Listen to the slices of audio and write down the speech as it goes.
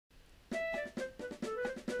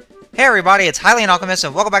Hey everybody, it's Hylian Alchemist,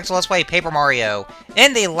 and welcome back to Let's Play Paper Mario.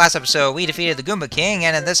 In the last episode, we defeated the Goomba King,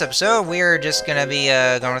 and in this episode, we're just gonna be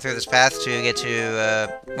going through this path to get to,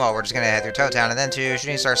 well, we're just gonna head through Toad Town and then to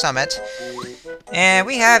Shooting Star Summit. And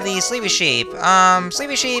we have the Sleepy Sheep.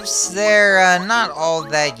 Sleepy Sheeps, they're not all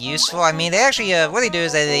that useful. I mean, they actually, what they do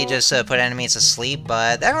is they just put enemies to sleep,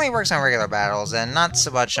 but that only works on regular battles, and not so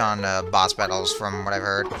much on boss battles, from what I've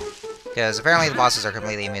heard. Because apparently the bosses are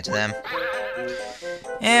completely immune to them.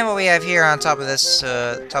 And what we have here on top of this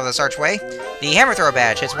archway, the Hammer Throw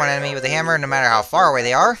badge. Hits one enemy with a hammer no matter how far away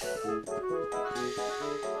they are.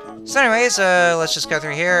 So anyways, let's just go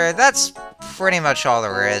through here. That's pretty much all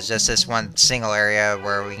there is. Just this one single area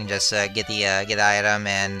where we can just get the item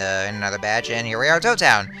and another badge. And here we are, Toad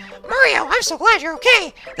Town. Mario, I'm so glad you're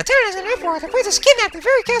okay. The town is an airport. The prince is kidnapped the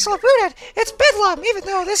very castle of Boonhead. It's bedlam, even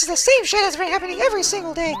though this is the same shit that's been happening every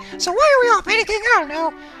single day. So why are we all panicking? I don't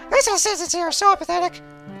know. This sentence here is so apathetic.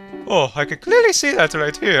 Oh, I can clearly see that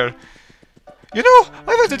right here. You know,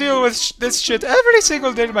 I've had to deal with this shit every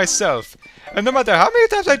single day myself. And no matter how many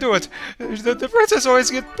times I do it, the princess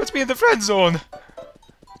always puts me in the friend zone.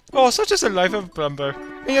 Oh, such is the life of a plumber.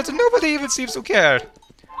 And yet nobody even seems to care.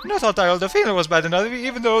 And I thought Isle Delfino was bad enough,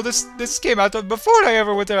 even though this came out before I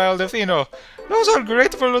ever went to Isle Delfino. Those are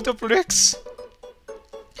great for little pricks.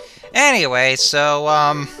 Anyway, so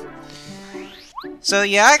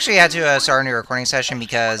yeah, I actually had to start a new recording session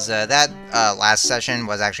because that last session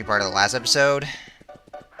was actually part of the last episode.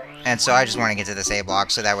 And so I just want to get to the save block,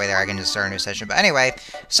 so that way there I can just start a new session. But anyway,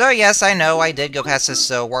 so yes, I know I did go past this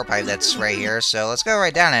warp pipe that's right here, so let's go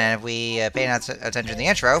right down it. And if we pay attention to the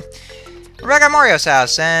intro, we're back at Mario's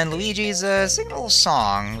house, and Luigi's singing a little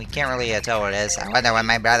song. We can't really tell what it is. I wonder what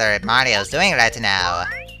my brother Mario's doing right now.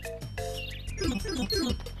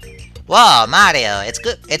 Whoa, Mario,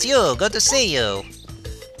 it's you, good to see you.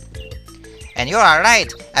 And you're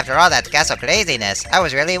alright. After all that castle craziness, I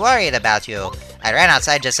was really worried about you. I ran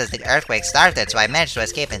outside just as the earthquake started, so I managed to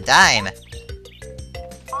escape in time.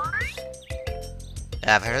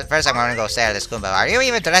 First I'm going to go stare at this Goomba. Are you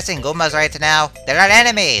even dressing Goombas right now? They're our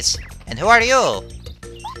enemies! And who are you?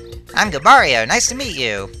 I'm Mario, nice to meet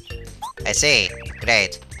you. I see.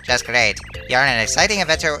 Great. Just great. You're on an exciting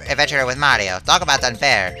adventure with Mario. Talk about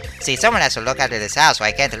unfair. See, someone has to look after this house, so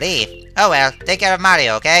I can't leave. Oh well, take care of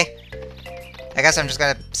Mario, okay? I guess I'm just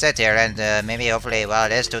gonna sit here and maybe hopefully, well,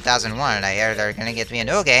 it is 2001 and I hear they're gonna get me a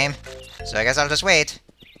new game. So I guess I'll just wait.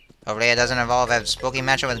 Hopefully it doesn't involve a spooky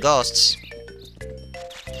mansion with ghosts.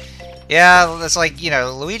 Yeah, it's like, you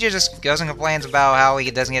know, Luigi just goes and complains about how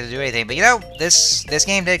he doesn't get to do anything. But you know, this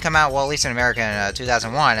game did come out, well, at least in America in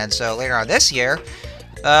 2001. And so later on this year,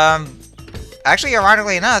 actually,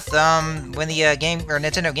 ironically enough, when the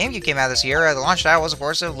Nintendo GameCube came out this year, the launch title was, of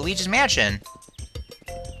course, Luigi's Mansion.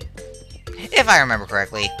 If I remember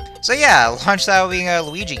correctly. So yeah, launch title being a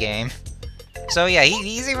Luigi game. So yeah,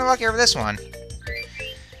 he's even luckier with this one.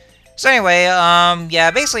 So anyway, yeah,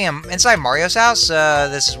 basically inside Mario's house,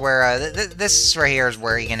 this is where, this right here is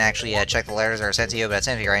where you can actually check the letters that are sent to you, but it's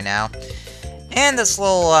empty right now. And this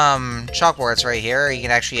little chalkboard's right here, you can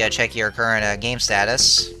actually check your current game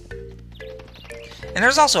status. And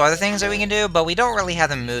there's also other things that we can do, but we don't really have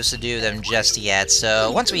the moves to do them just yet.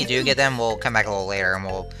 So once we do get them, we'll come back a little later and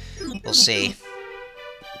we'll see.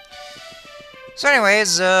 So anyways,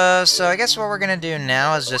 so I guess what we're gonna do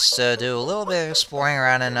now is just do a little bit of exploring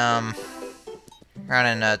around in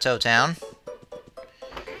Toad Town.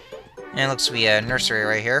 And it looks to be a nursery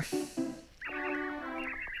right here.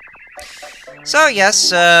 So yes,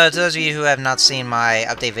 to those of you who have not seen my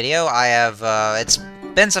update video, I have, it's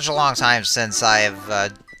been such a long time since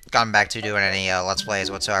I've gone back to doing any Let's Plays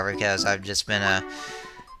whatsoever, because I've just been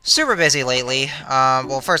super busy lately.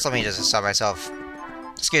 Well, first let me just stop myself.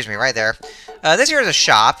 Excuse me, right there. This here is a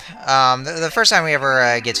shop. The first time we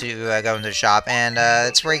ever get to go into the shop, and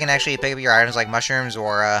it's where you can actually pick up your items like mushrooms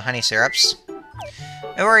or honey syrups.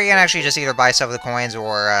 Or you can actually just either buy stuff with the coins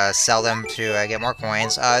or sell them to get more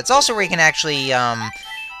coins. It's also where you can actually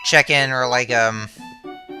check in or like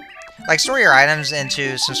store your items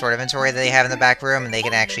into some sort of inventory that they have in the back room, and they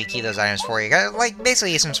can actually keep those items for you. Like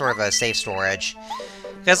basically some sort of a safe storage.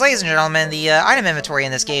 Because, ladies and gentlemen, the item inventory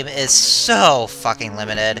in this game is so fucking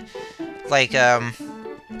limited. Like, I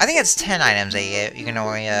think it's 10 items that you can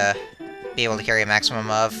only be able to carry a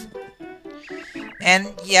maximum of.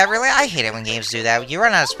 And, yeah, really, I hate it when games do that. You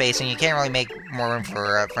run out of space and you can't really make more room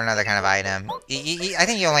for another kind of item. I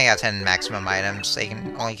think you only have 10 maximum items that you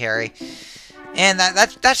can only carry. And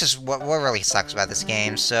that's just what really sucks about this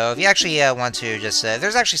game. So, if you actually want to just...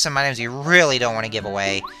 there's actually some items you really don't want to give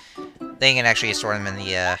away. Then you can actually store them in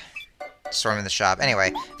the storming the shop.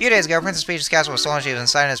 Anyway, a few days ago, Princess Peach's castle was stolen. She was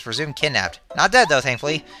inside and is presumed kidnapped. Not dead, though,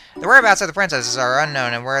 thankfully. The whereabouts of the princesses are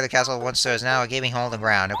unknown, and where the castle once stood is now a gaping hole in the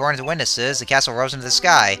ground. According to witnesses, the castle rose into the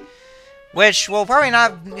sky. Which will probably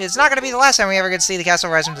not... It's not going to be the last time we ever get to see the castle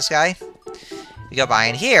rise into the sky. We go by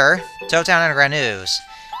in here. Toad Town Underground News.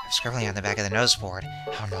 I'm scribbling on the back of the notice board.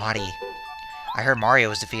 How naughty. I heard Mario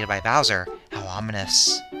was defeated by Bowser. How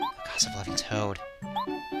ominous. Gossip-loving Toad.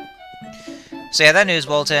 So yeah, that news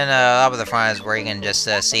bulletin up at the front is where you can just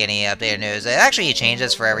see any updated news. It actually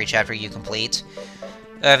changes for every chapter you complete.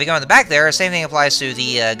 If you go in the back there, same thing applies to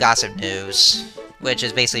the gossip news, which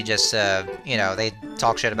is basically just, you know, they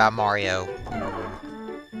talk shit about Mario.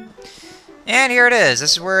 And here it is.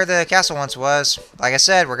 This is where the castle once was. Like I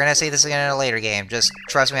said, we're gonna see this again in a later game. Just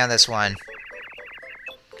trust me on this one.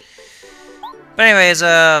 But anyways,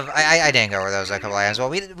 I didn't go over those a couple items. Well,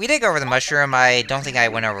 we did go over the mushroom. I don't think I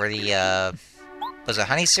went over the, was it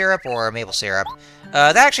honey syrup or maple syrup?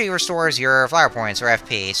 That actually restores your flower points, or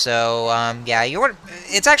FP. So, yeah,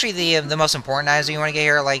 it's actually the most important items you want to get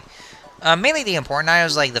here. Like, mainly the important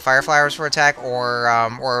items like the fire flowers for attack, or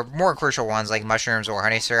more crucial ones like mushrooms or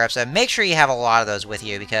honey syrups. Make sure you have a lot of those with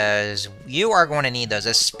you, because you are going to need those,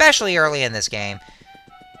 especially early in this game.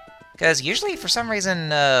 Because usually, for some reason,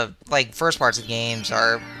 like, first parts of the games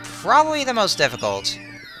are probably the most difficult.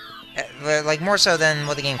 Like, more so than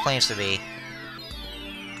what the game claims to be.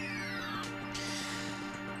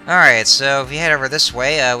 Alright, so if you head over this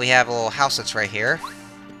way, we have a little house that's right here.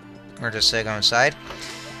 We're just go inside.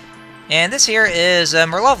 And this here is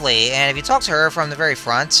Merlovely, and if you talk to her from the very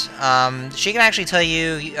front, she can actually tell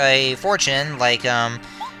you a fortune, like,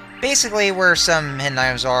 basically where some hidden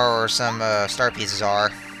items are, or some star pieces are.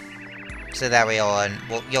 So that way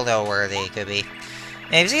you'll know where they could be.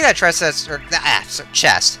 And if you see that chest,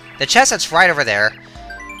 the chest that's right over there,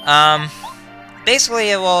 basically,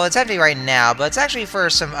 well, it's empty right now, but it's actually for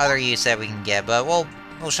some other use that we can get, but we'll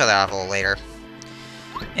show that off a little later.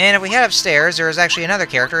 And if we head upstairs, there is actually another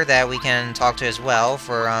character that we can talk to as well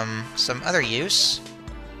for some other use.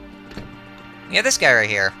 Yeah, this guy right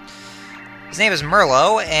here. His name is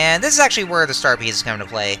Merlo, and this is actually where the star pieces come into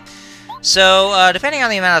play. So, depending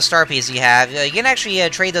on the amount of star pieces you have, you can actually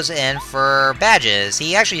trade those in for badges.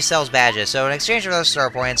 He actually sells badges, so in exchange for those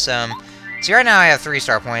star points, see, right now I have 3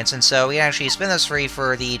 star points, and so we can actually spend those free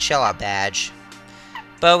for the Chill-Out badge.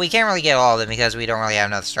 But we can't really get all of them because we don't really have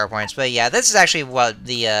enough star points. But yeah, this is actually what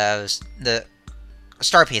the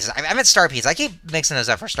star pieces. I meant star pieces. I keep mixing those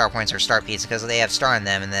up for star points or star pieces because they have star in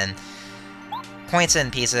them, and then points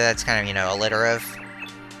and pieces, that's kind of, you know, alliterative.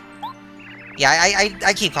 Yeah,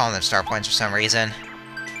 I keep calling them star points for some reason.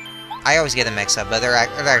 I always get them mixed up, but they're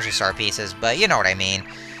actually star pieces, but you know what I mean.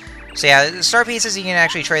 So yeah, the star pieces, you can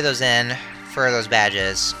actually trade those in for those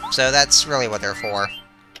badges. So that's really what they're for.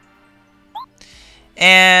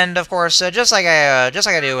 And of course, just like I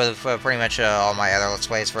do with pretty much all my other Let's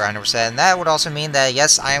Plays for 100%, that would also mean that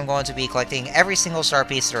yes, I am going to be collecting every single star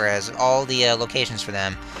piece there is, all the locations for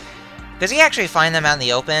them. Because you actually find them out in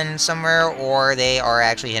the open somewhere, or they are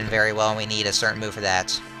actually hidden very well, and we need a certain move for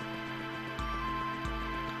that.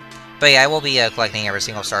 But yeah, I will be collecting every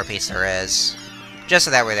single star piece there is, just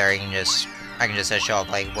so that way there I can just show up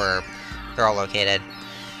like where they're all located.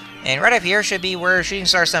 And right up here should be where Shooting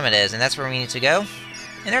Star Summit is, and that's where we need to go.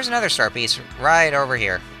 And there's another star piece right over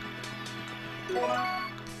here.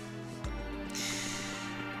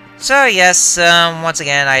 So yes, once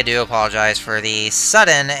again, I do apologize for the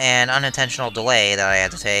sudden and unintentional delay that I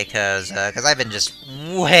had to take, because I've been just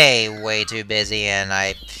way too busy, and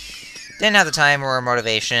I didn't have the time or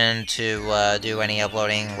motivation to do any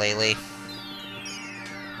uploading lately.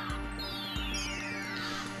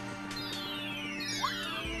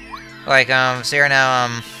 Like, so here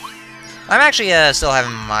now, I'm actually still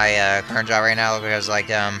having my current job right now, because, like,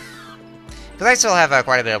 because I still have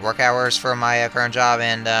quite a bit of work hours for my current job,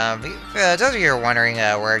 and those of you who are wondering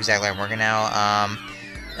where exactly I'm working now,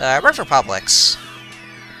 I work for Publix.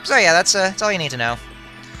 So yeah, that's all you need to know.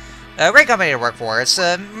 A great company to work for. It's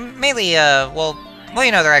mainly, well,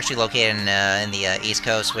 you know, they're actually located in the East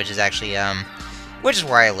Coast, which is actually, which is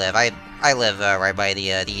where I live. I live right by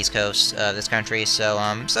the East Coast of this country, so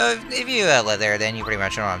so if you live there, then you pretty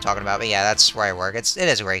much know what I'm talking about. But yeah, that's where I work. It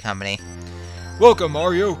is a great company. Welcome,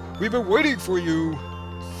 Mario. We've been waiting for you.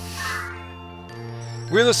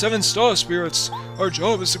 We're the 7 Star Spirits. Our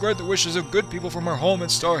job is to grant the wishes of good people from our home in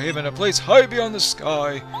Starhaven, a place high beyond the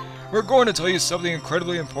sky. We're going to tell you something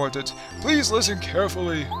incredibly important. Please listen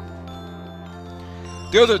carefully.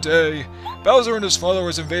 The other day, Bowser and his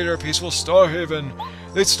followers invaded our peaceful Starhaven.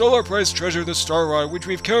 They stole our prized treasure, the Star Rod, which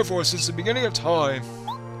we've cared for since the beginning of time.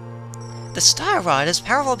 The Star Rod is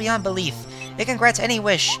powerful beyond belief. It can grant any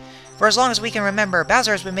wish. For as long as we can remember,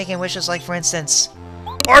 Bowser has been making wishes like, for instance...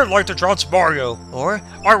 I'd like to trounce Mario. Or...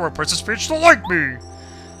 I want Princess Peach to like me.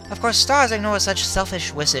 Of course, stars ignore such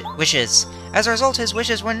selfish wishes. As a result, his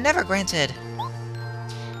wishes were never granted.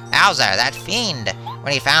 Bowser, that fiend!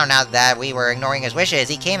 When he found out that we were ignoring his wishes,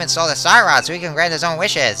 he came and stole the Star Rod so he can grant his own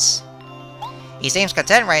wishes. He seems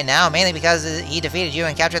content right now, mainly because he defeated you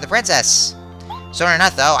and captured the princess. Soon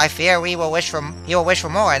enough, though, I fear he will wish for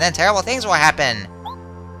more, and then terrible things will happen.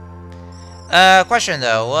 Question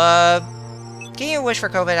though, can you wish for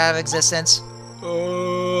COVID out of existence?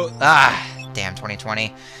 Damn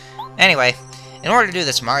 2020. Anyway, in order to do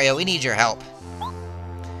this, Mario, we need your help.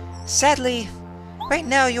 Sadly, right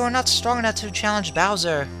now you are not strong enough to challenge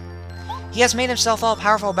Bowser. He has made himself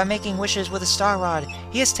all-powerful by making wishes with a Star Rod.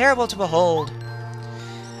 He is terrible to behold.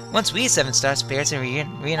 Once we 7-star spirits and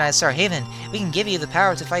reunite Star Haven, we can give you the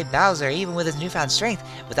power to fight Bowser even with his newfound strength.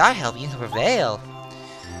 With our help, you can prevail.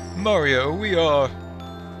 Mario, we are...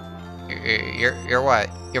 You're what?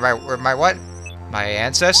 You're my what? My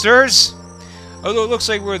ancestors? Although it looks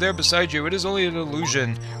like we're there beside you, it is only an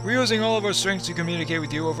illusion. We're using all of our strength to communicate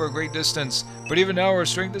with you over a great distance, but even now our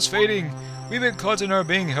strength is fading. We've been caught and are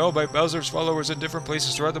being held by Bowser's followers in different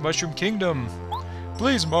places throughout the Mushroom Kingdom.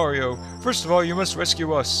 Please, Mario, first of all, you must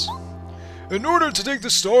rescue us. In order to take the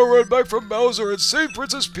Star Rod back from Bowser and save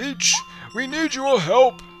Princess Peach, we need your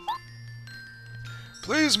help.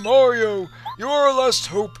 Please, Mario, you are our last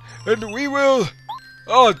hope, and we will...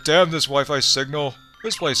 Oh, damn this Wi-Fi signal.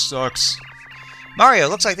 This place sucks. Mario,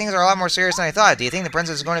 looks like things are a lot more serious than I thought. Do you think the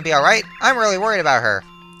princess is going to be alright? I'm really worried about her.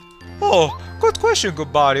 Oh, good question,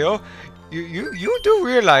 good Mario. You do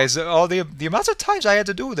realize all the amounts of times I had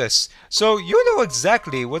to do this, so you know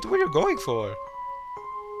exactly what we're going for.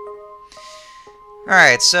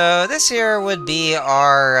 Alright, so this here would be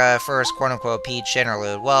our first quote-unquote Peach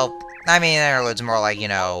interlude. Well, I mean, interlude's more like, you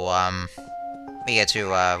know, we get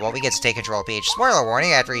to take control of Peach. Spoiler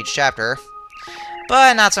warning after each chapter.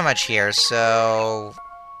 But not so much here, so...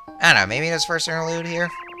 I don't know, maybe this first interlude here?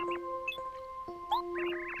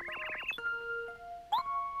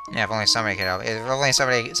 Yeah, if only somebody could help. If only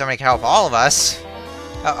somebody could help all of us.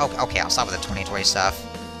 Oh, okay, I'll stop with the 2020 stuff.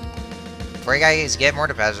 Before you guys get more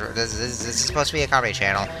depressed, this is supposed to be a comedy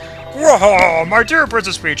channel. Whoa, my dear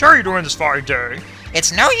Princess Peach, how are you doing this fine day?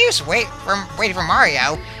 It's no use waiting for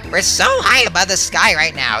Mario. We're so high above the sky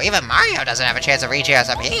right now, even Mario doesn't have a chance of reaching us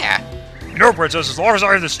up here. No, Princess, as long as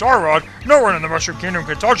I have the Star Rod, no one in the Mushroom Kingdom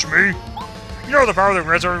can touch me. You know the power that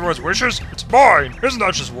grants everyone's wishes? It's mine! Isn't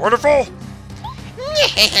that just wonderful?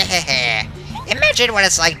 Imagine what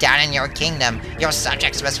it's like down in your kingdom. Your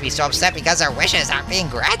subjects must be so upset because their wishes aren't being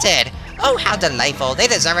granted. Oh, how delightful. They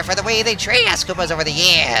deserve it for the way they treated us Koopas over the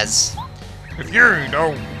years. If you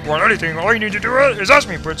don't want anything, all you need to do is ask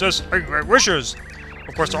me, Princess. I grant wishes.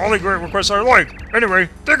 Of course, the only great requests I like. Anyway,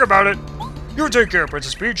 think about it. You take care,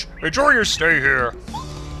 Princess Peach. Enjoy your stay here.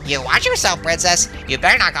 You watch yourself, Princess. You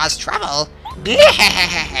better not cause trouble.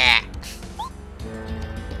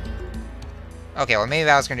 Okay, well, maybe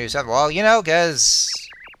I was gonna do something. Well, you know, because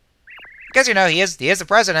you know, he is the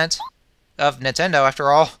president of Nintendo,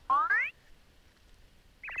 after all.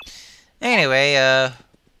 Anyway,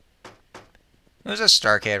 who's this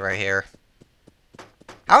star kid right here?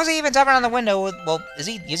 How is he even tapping on the window with, well, is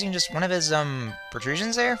he using just one of his,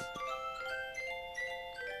 protrusions there?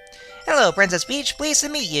 Hello, Princess Peach. Pleased to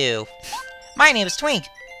meet you. My name is Twink.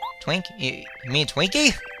 Twink? You mean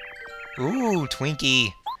Twinkie? Ooh,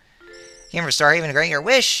 Twinkie. Came for Star Haven to grant your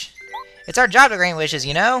wish. It's our job to grant wishes,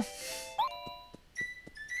 you know?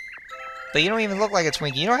 But you don't even look like a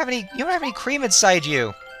Twinkie. You don't have any cream inside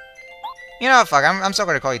you. You know what, fuck, I'm still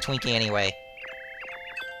gonna call you Twinkie anyway.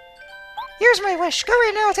 Here's my wish. Go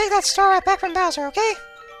right now and take that Star Rod back from Bowser, okay?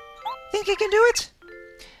 Think you can do it?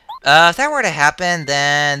 If that were to happen,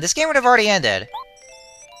 then this game would have already ended.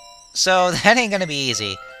 So that ain't gonna be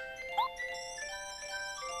easy.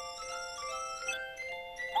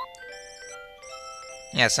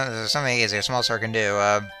 Yeah, something easy a small star can do.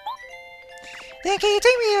 Then can you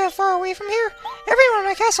take me far away from here? Everyone in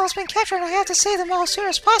my castle has been captured and I have to save them all as soon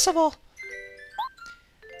as possible.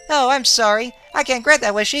 Oh, I'm sorry. I can't grant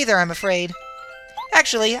that wish either, I'm afraid.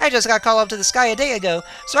 Actually, I just got called up to the sky a day ago,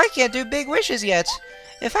 so I can't do big wishes yet.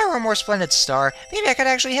 If I were a more splendid star, maybe I could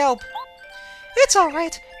actually help. It's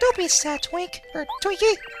alright. Don't be sad, Twink. Or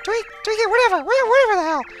Twinkie. Twinkie, whatever the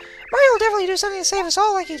hell. Mario will definitely do something to save us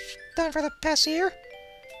all like he's done for the past year.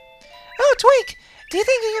 Oh, Twink! Do you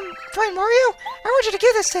think you can find Mario? I want you to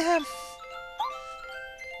give this to him.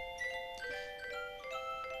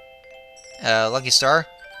 Lucky Star?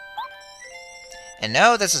 And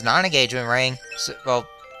no, this is not an engagement ring. So, well,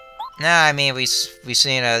 nah, I mean, we've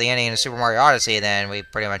seen the ending of Super Mario Odyssey, then we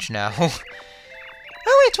pretty much know.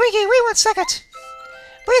 Oh wait, Twinkie, wait 1 second.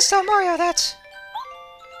 Please tell Mario that.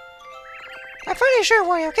 I'm pretty sure,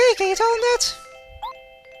 Wario, okay? Can you tell him that?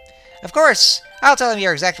 Of course! I'll tell him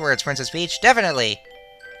your exact words, Princess Peach, definitely!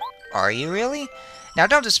 Are you really? Now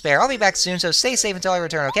don't despair, I'll be back soon, so stay safe until I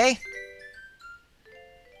return, okay?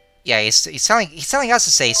 Yeah, he's telling us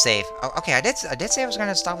to stay safe. Oh, okay, I did say I was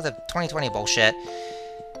gonna stop with the 2020 bullshit.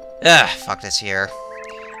 Ugh, fuck this year.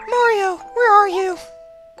 Mario, where are you?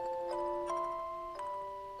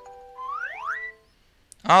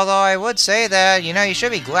 Although I would say that, you know, you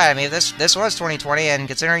should be glad. I mean, if this was 2020, and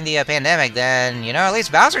considering the pandemic, then, you know, at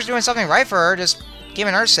least Bowser's doing something right for her, just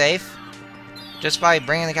keeping her safe. Just by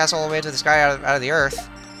bringing the castle all the way to the sky out of the earth.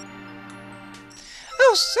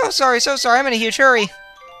 Oh, so sorry, I'm in a huge hurry.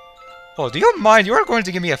 Oh, do you mind? You are going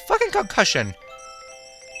to give me a fucking concussion.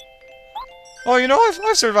 Oh, you know,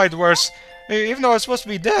 I've survived worse. Even though I was supposed to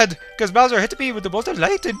be dead, because Bowser hit me with the bolt of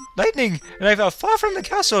lightning, and I fell far from the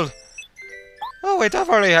castle. Oh wait, I've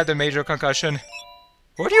already had the major concussion.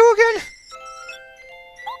 What are you again?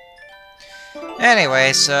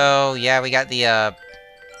 Anyway, so yeah, we got the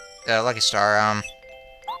Lucky Star.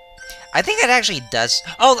 I think it actually does.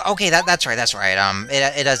 Oh, okay, that's right.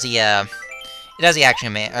 It does the action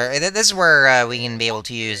command. Or this is where we can be able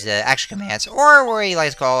to use the action commands, or what we like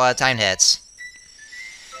to call timed hits.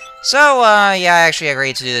 So yeah, I actually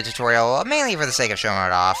agreed to do the tutorial mainly for the sake of showing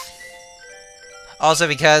it off. Also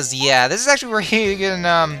because, yeah, this is actually where you can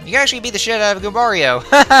actually beat the shit out of Goombario.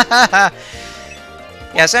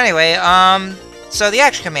 Yeah, so anyway, so the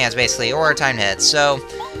action commands, basically, or time hits. So,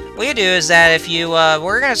 what you do is that if you,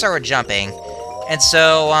 we're gonna start with jumping. And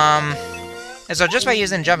so just by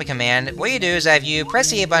using the jumping command, what you do is that if you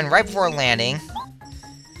press the A button right before landing,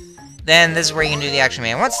 then this is where you can do the action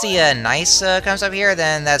command. Once the nice comes up here,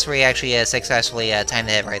 then that's where you actually successfully time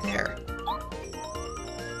the hit right there.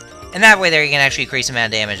 And that way there you can actually increase the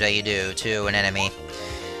amount of damage that you do to an enemy.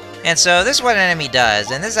 And so this is what an enemy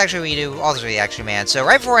does, and this is actually what you do also with the action command. So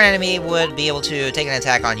right before an enemy would be able to take an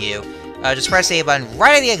attack on you, just press the A button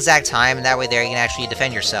right at the exact time, and that way there you can actually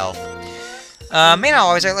defend yourself. May not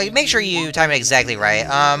always, like, make sure you time it exactly right.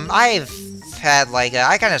 I've had, like,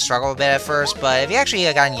 I kind of struggle a bit at first, but if you actually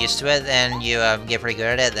gotten used to it, and you get pretty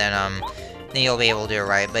good at it, then you'll be able to do it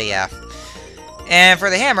right, but yeah. And for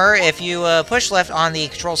the hammer, if you push left on the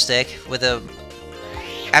control stick with the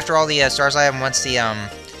after all the stars light up, once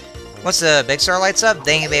the big star lights up,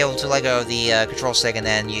 then you'll be able to let go of the control stick, and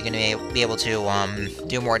then you can be able to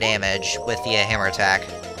do more damage with the hammer attack.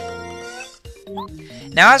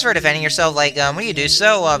 Now, as for defending yourself, like when you do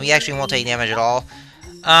so, you actually won't take damage at all.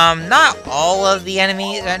 Not all of the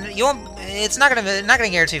enemies, and you won't. It's not gonna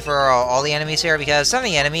guarantee for all the enemies here, because some of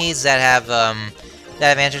the enemies that have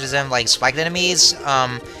advantages in them, like spiked enemies,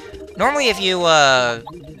 normally if you,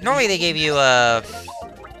 normally they give you,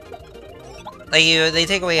 they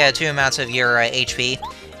take away 2 amounts of your HP.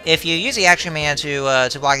 If you use the action command to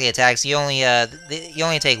block the attacks, you only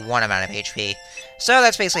take 1 amount of HP. So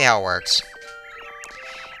that's basically how it works.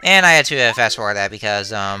 And I had to fast forward that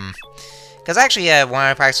because I actually wanted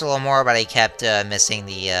to practice a little more, but I kept missing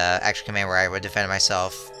the action command where I would defend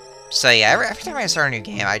myself. So yeah, every time I start a new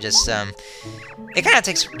game, I just it kind of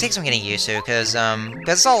takes some getting used to, because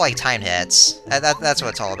it's all like timed hits. That's what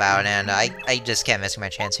it's all about, and I just kept missing my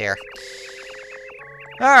chance here.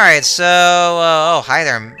 Alright, so oh, hi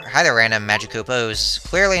there, random Magikoopas.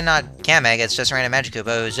 Clearly not Kamek, it's just random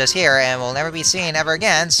Magikoopa who's just here and will never be seen ever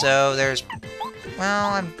again. So there's,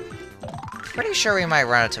 well, I'm pretty sure we might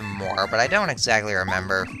run into more, but I don't exactly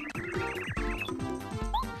remember.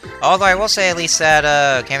 Although I will say at least that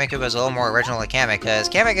Kamekoopa is a little more original than Kamek, because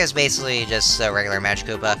Kamek is basically just a regular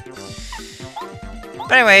Magikoopa.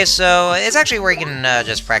 But anyway, so it's actually where you can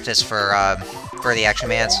just practice for the action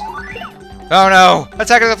commands. Oh no!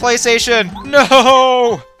 Attack of the PlayStation!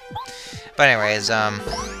 No! But anyways, so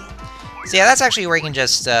yeah, that's actually where you can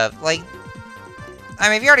just like, I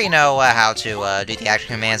mean, if you already know how to do the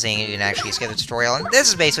action commands, then you can actually skip the tutorial. And this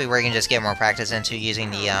is basically where you can just get more practice into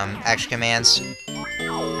using the action commands.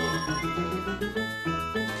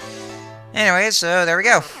 Anyway, so there we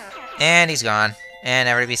go. And he's gone. And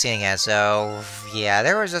never to be seen again. So, yeah,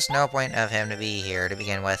 there was just no point of him to be here to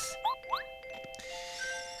begin with.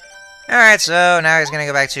 Alright, so now he's gonna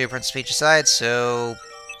go back to Princess Peach's side, so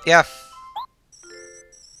yeah.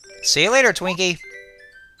 See you later, Twinkie!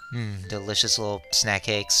 Delicious little snack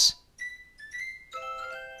cakes.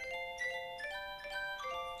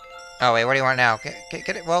 Oh wait, what do you want now? Get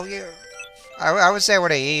it? Well, I would say I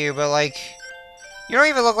would eat you, but like, you don't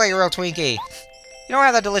even look like a real Twinkie. You don't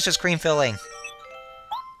have that delicious cream filling.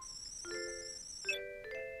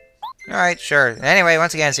 Alright, sure. Anyway,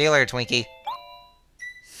 once again, see you later, Twinkie.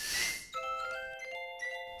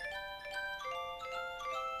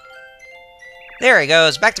 There he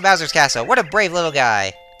goes, back to Bowser's Castle. What a brave little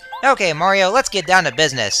guy. Okay, Mario, let's get down to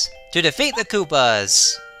business. To defeat the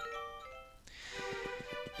Koopas.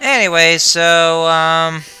 Anyway, so,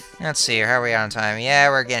 let's see here. How are we on time? Yeah,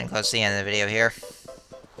 we're getting close to the end of the video here.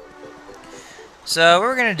 So, what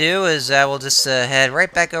we're gonna do is, we'll just, head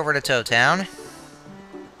right back over to Toad Town.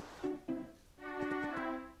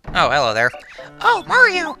 Oh, hello there. Oh,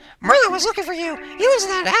 Mario! Merlin was looking for you. He lives in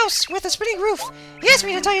that house with a spinning roof. He asked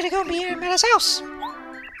me to tell you to go meet him at his house.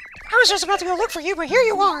 I was just about to go look for you, but here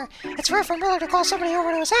you are. It's rare for Merlin to call somebody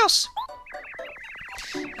over to his house.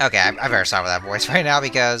 Okay, I better stop with that voice right now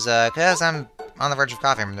because I'm on the verge of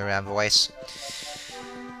coughing from that voice.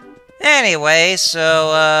 Anyway,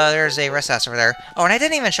 so, there's a rest house over there. Oh, and I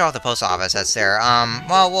didn't even show off the post office that's there.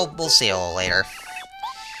 Well, we'll see a little later.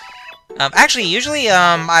 Actually, usually,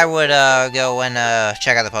 I would, go and,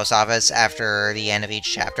 check out the post office after the end of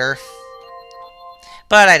each chapter.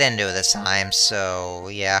 But I didn't do it this time, so,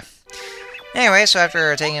 yeah. Anyway, so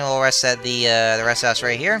after taking a little rest at the rest house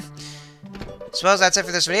right here, suppose that's it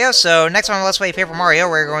for this video. So, next time on Let's Play Paper Mario,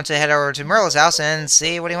 we're going to head over to Merlin's house and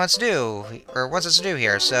see what he wants to do, or wants us to do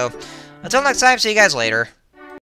here. So, until next time, see you guys later.